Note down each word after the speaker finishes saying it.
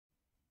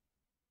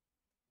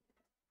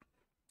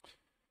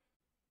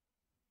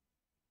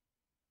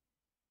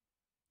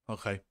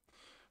Okay,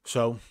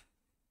 so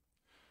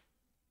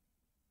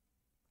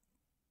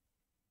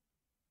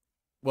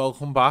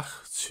welcome back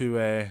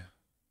to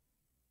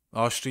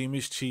our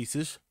streamers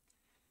cheaters.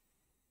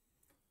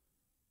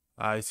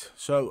 Right,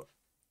 so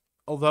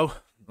although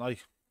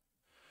like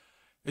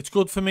it's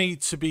good for me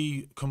to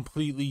be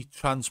completely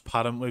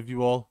transparent with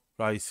you all,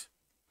 right?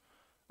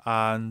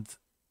 And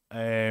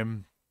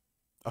um,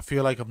 I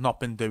feel like I've not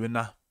been doing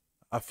that.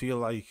 I feel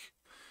like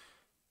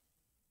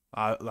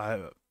I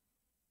like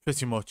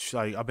pretty much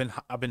like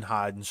I've been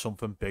hiding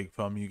something big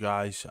from you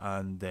guys,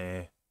 and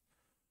I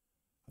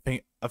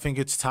think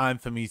it's time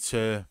for me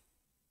to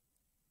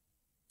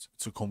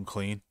come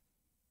clean.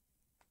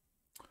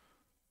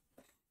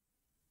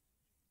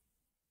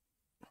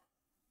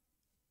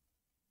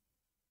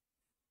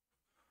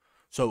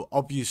 So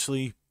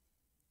obviously,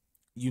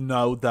 you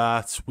know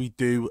that we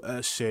do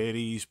a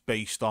series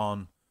based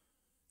on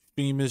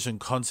streamers and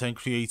content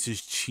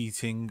creators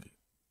cheating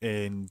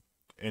in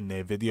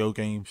their video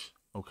games.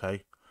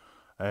 Okay,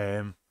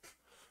 um,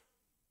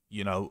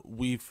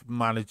 we've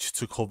managed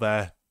to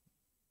cover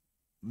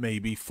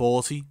maybe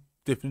 40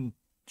 different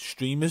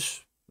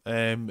streamers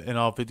in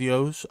our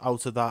videos.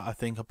 Out of that, I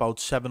think about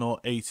 7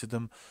 or 8 of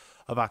them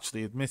have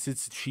actually admitted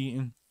to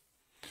cheating.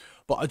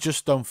 But I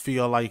just don't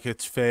feel like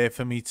it's fair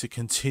for me to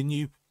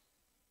continue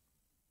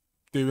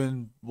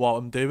doing what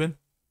I'm doing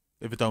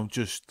if I don't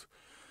just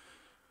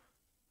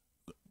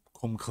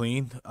come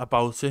clean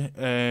about it.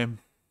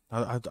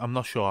 I'm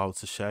not sure how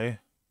to say it.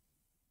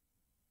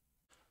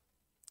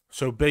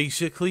 So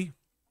basically,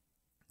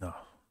 no.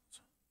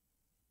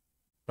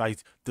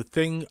 Right, the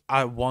thing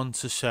I want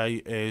to say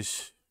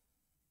is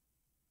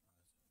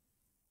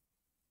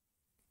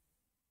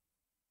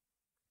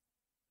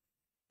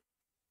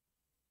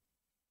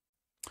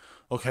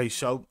okay,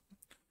 so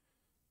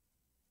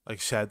like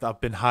I said,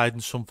 I've been hiding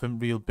something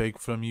real big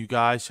from you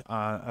guys,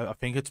 and I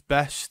think it's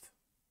best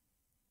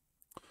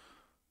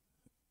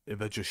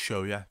if I just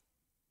show you.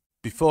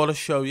 Before I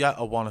show you,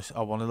 I want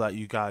to let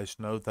you guys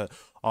know that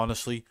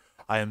honestly,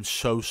 I am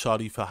so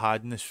sorry for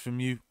hiding this from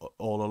you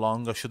all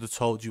along. I should have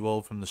told you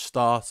all from the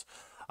start,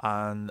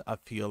 and I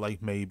feel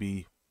like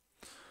maybe,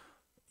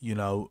 you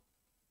know,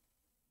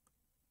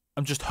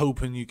 I'm just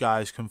hoping you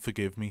guys can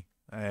forgive me,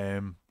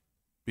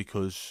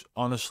 because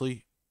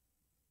honestly,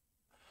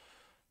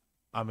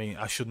 I mean,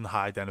 I shouldn't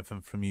hide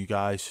anything from you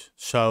guys.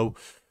 So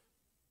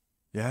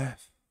yeah,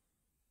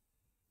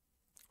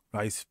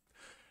 right.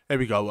 Here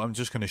we go. I'm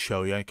just going to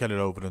show you. Get it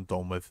over and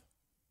done with.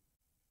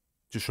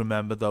 Just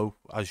remember, though,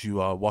 as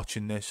you are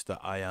watching this, that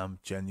I am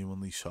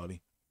genuinely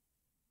sorry.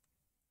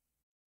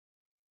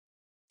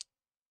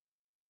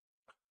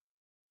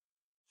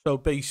 So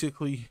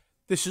basically,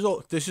 this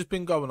has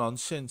been going on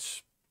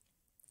since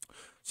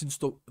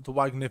the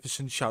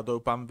Magnificent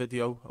Shadow Ban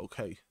video.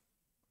 Okay,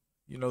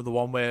 you know, the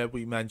one where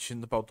we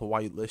mentioned about the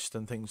whitelist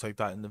and things like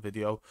that in the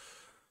video,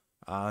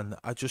 and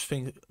I just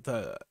think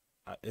that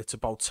it's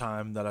about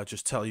time that I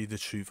just tell you the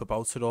truth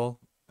about it all.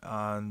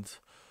 And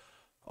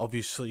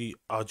obviously,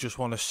 I just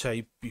want to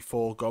say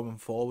before going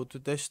forward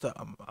with this that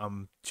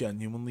I'm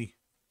genuinely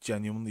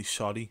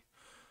sorry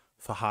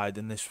for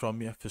hiding this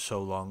from you for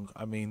so long.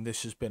 I mean,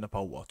 this has been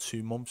about what,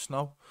 2 months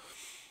now,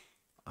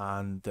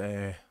 and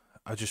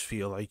I just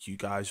feel like you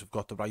guys have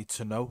got the right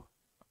to know.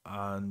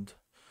 And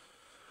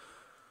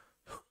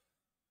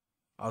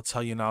I'll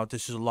tell you now,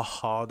 this is a lot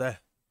harder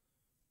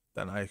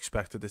than I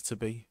expected it to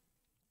be.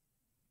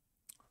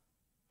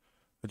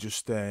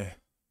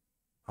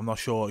 I'm not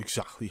sure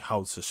exactly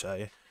how to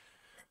say it.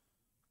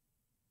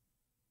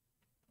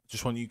 I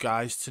just want you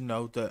guys to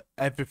know that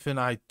everything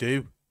I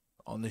do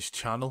on this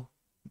channel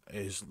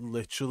is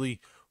literally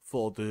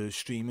for the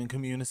streaming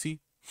community.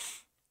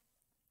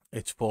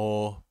 It's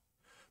for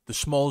the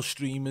small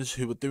streamers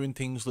who are doing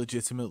things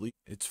legitimately.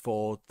 It's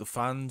for the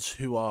fans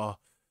who are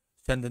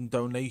sending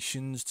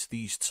donations to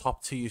these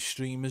top tier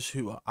streamers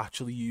who are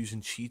actually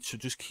using cheats. So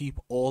just keep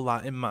all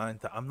that in mind,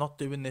 that I'm not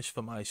doing this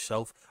for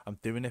myself. I'm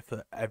doing it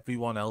for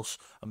everyone else.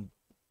 I'm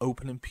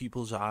opening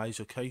people's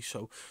eyes, okay?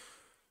 So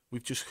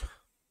we've just...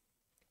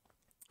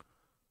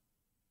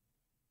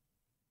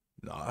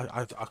 No,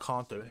 I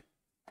can't do it.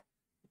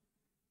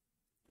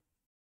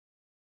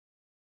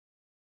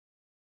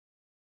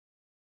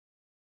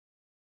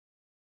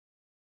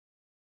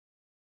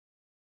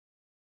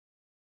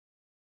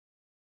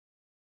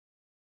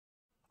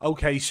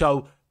 Okay,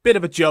 so bit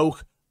of a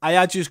joke. I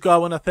had you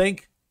going, I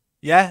think.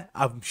 Yeah,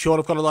 I'm sure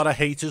I've got a lot of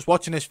haters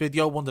watching this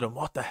video wondering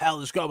what the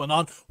hell is going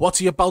on. What's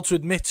he about to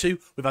admit to?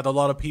 We've had a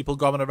lot of people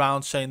going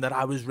around saying that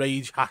I was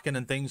rage hacking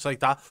and things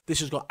like that. This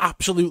has got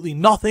absolutely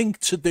nothing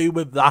to do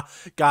with that,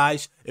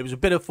 guys. It was a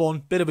bit of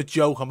fun, bit of a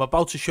joke. I'm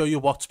about to show you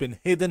what's been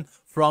hidden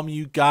from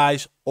you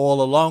guys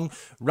all along.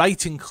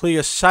 Right in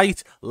clear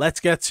sight. Let's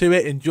get to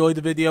it. Enjoy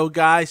the video,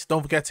 guys.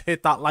 Don't forget to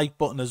hit that like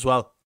button as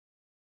well.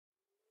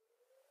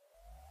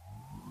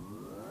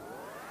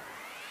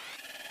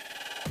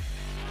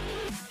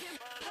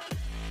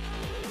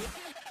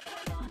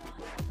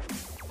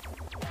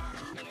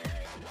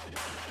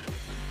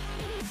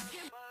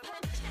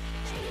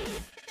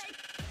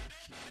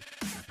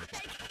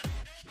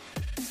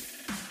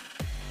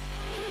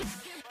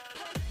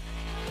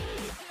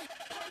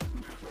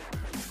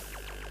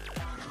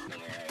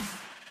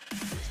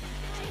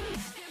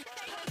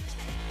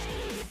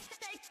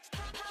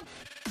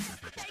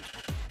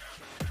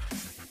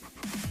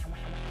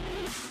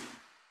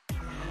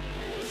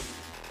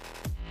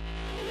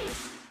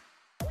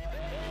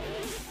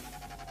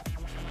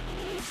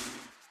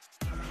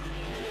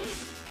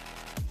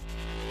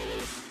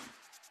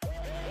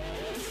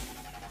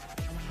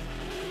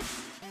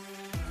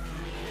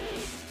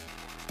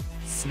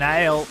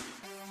 snail.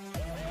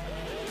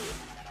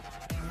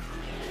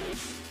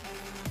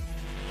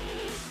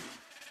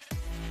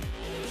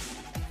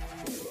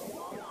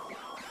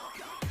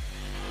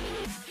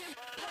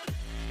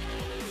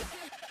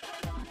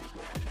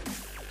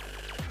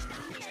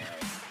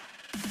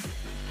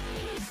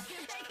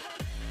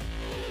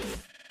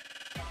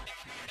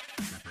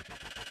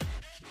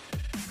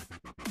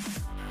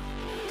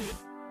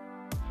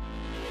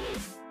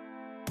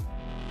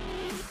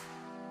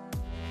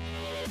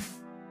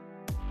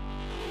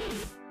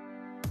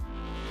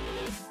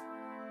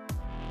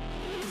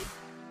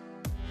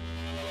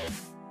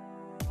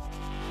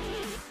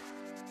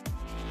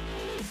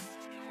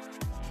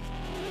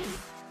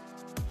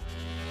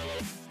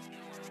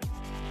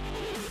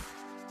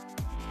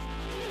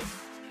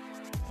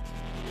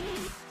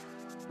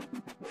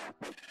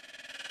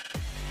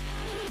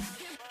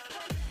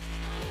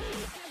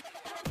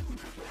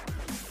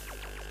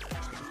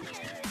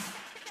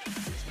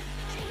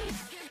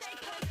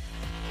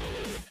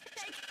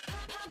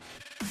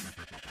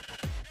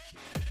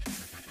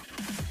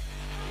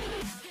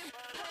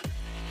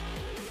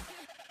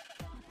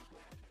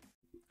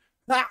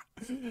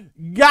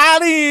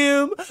 Got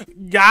him!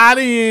 Got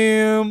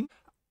him!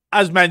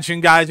 As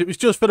mentioned, guys, it was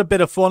just for a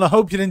bit of fun. I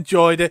hope you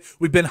enjoyed it.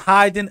 We've been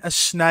hiding a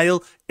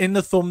snail in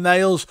the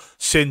thumbnails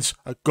since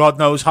God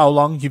knows how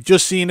long. You've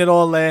just seen it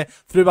all there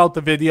throughout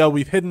the video.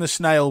 We've hidden the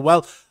snail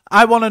well.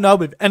 I want to know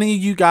if any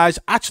of you guys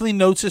actually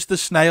noticed the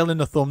snail in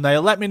the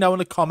thumbnail. Let me know in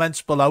the comments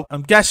below.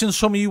 I'm guessing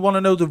some of you want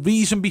to know the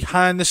reason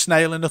behind the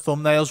snail in the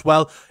thumbnails.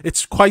 Well,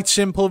 it's quite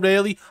simple,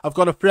 really. I've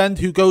got a friend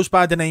who goes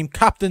by the name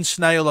Captain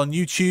Snail on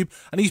YouTube,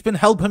 and he's been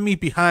helping me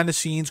behind the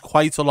scenes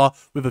quite a lot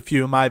with a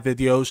few of my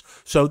videos.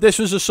 So this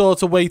was a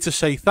sort of way to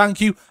say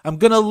thank you. I'm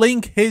going to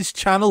link his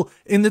channel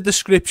in the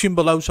description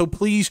below, so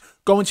please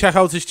go and check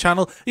out his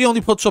channel. He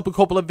only puts up a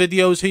couple of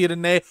videos here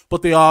and there,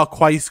 but they are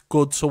quite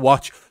good to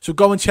watch. So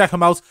go and check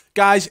him out.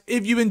 Guys,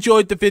 if you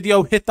enjoyed the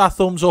video, hit that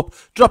thumbs up,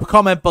 drop a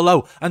comment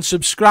below, and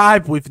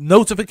subscribe with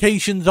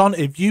notifications on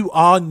if you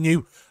are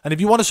new. And if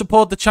you want to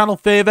support the channel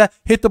further,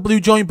 hit the blue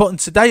join button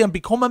today and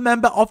become a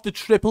member of the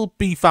Triple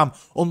B fam.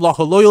 Unlock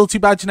a loyalty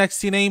badge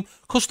next to your name,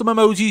 custom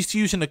emojis to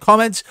use in the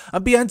comments,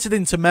 and be entered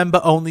into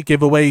member-only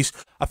giveaways.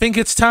 I think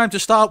it's time to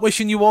start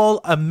wishing you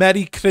all a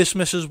Merry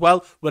Christmas as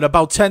well. We're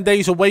about 10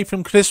 days away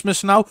from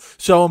Christmas now,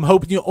 so I'm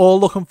hoping you're all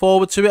looking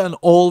forward to it and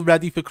all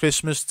ready for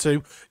Christmas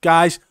too.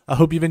 Guys, I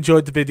hope you've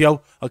enjoyed the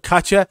video. I'll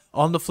catch you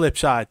on the flip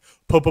side.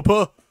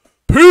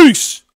 Peace!